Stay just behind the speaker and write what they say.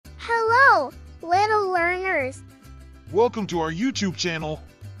little learners. Welcome to our YouTube channel.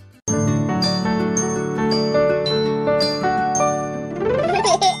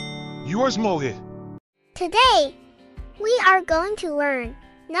 Yours Mohit. Today, we are going to learn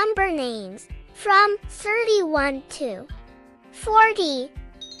number names from 31 to 40.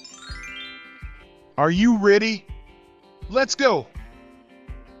 Are you ready? Let's go.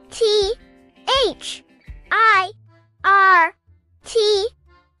 T H I R T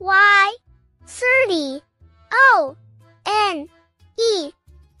Y 30 O N E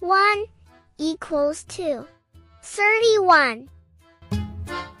 1 equals 2. 31.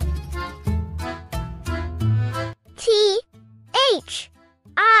 T H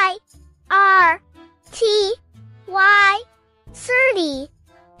I R T Y 30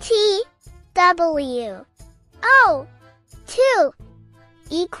 T W O 2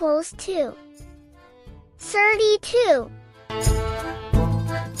 equals 2. 32.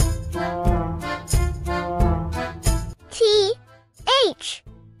 T H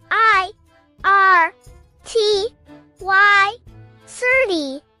I R T Y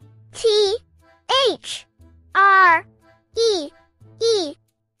 30 T H R E E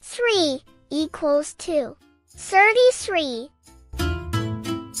 3 equals 2. 33.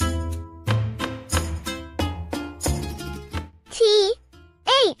 T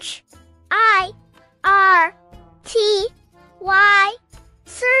H I R T Y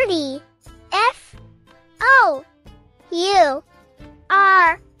 30 F O U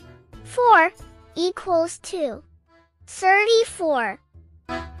R 4 equals 2. 34.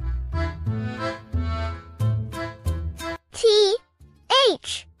 T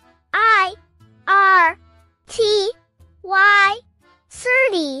H I R T Y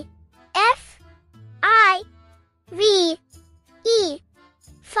 30 F I V E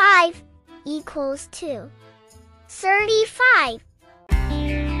 5 equals 2. 35.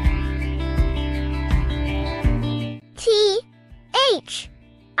 T H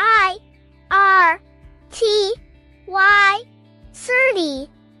I R T Y 30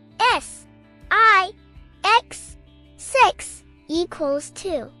 S I X 6 equals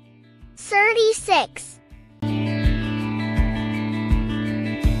 2. 36.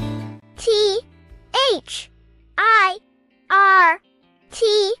 T H I R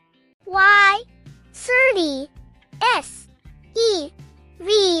T Y 30 S E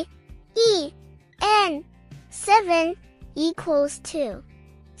V E N 7 equals 2.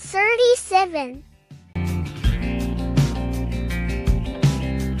 37.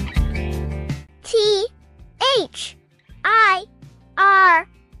 T H I R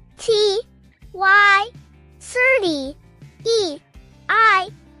T Y 30 E I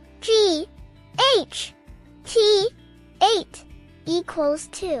G H T 8 equals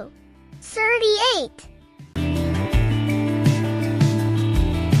 2. 38.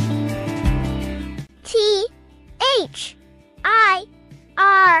 T H I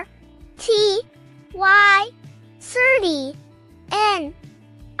R T Y 30 N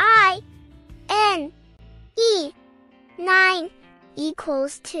I N E 9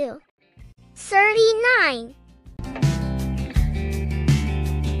 equals 2. 39.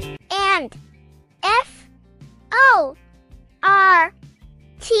 And F O R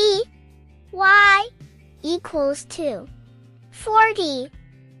T Y equals 2. 40.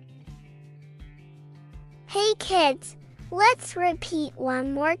 Hey kids, let's repeat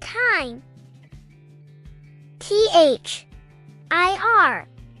one more time. T H I R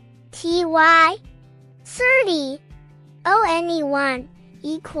T Y 30 O N E 1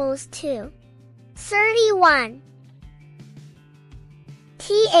 equals 2. 31.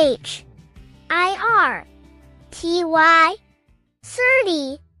 T H I R T Y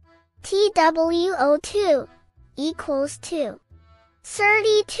 30 T W O 2 equals 2.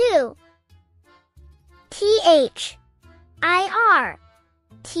 32. T H I R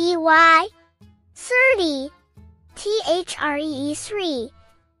T Y 30 T H R E E 3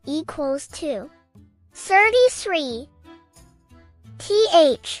 equals 2. 33. T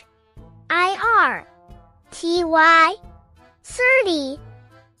H I R T Y 30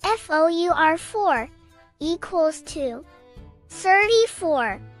 F O U R 4 equals 2.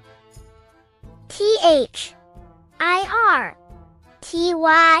 34. T H I R T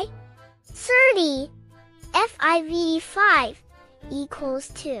Y 30 F I V E 5 equals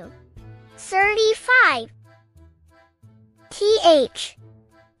 2. 35. T H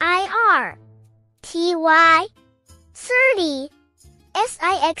I R T Y 30 S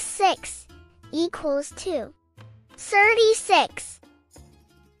I X 6 equals 2. 36.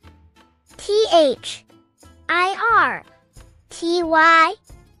 T H I R T Y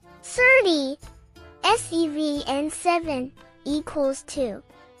 30 S E V N 7 equals 2.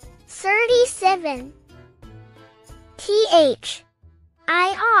 37. THIRTY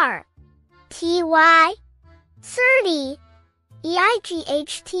 30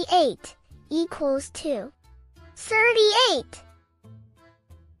 EIGHT8 equals 2. 38.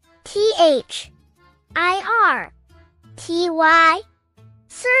 THIRTY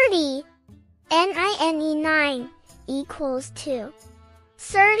 30 NINE9 equals 2.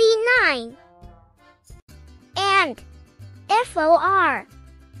 39. And FORTY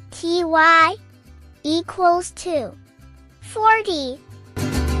equals 2. 40.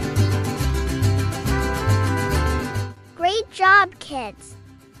 Great job, kids!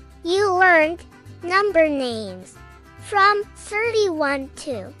 You learned number names from 31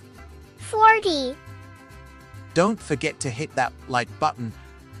 to 40. Don't forget to hit that like button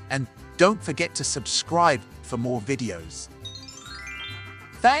and don't forget to subscribe for more videos.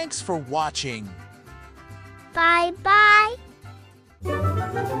 Thanks for watching. Bye-bye.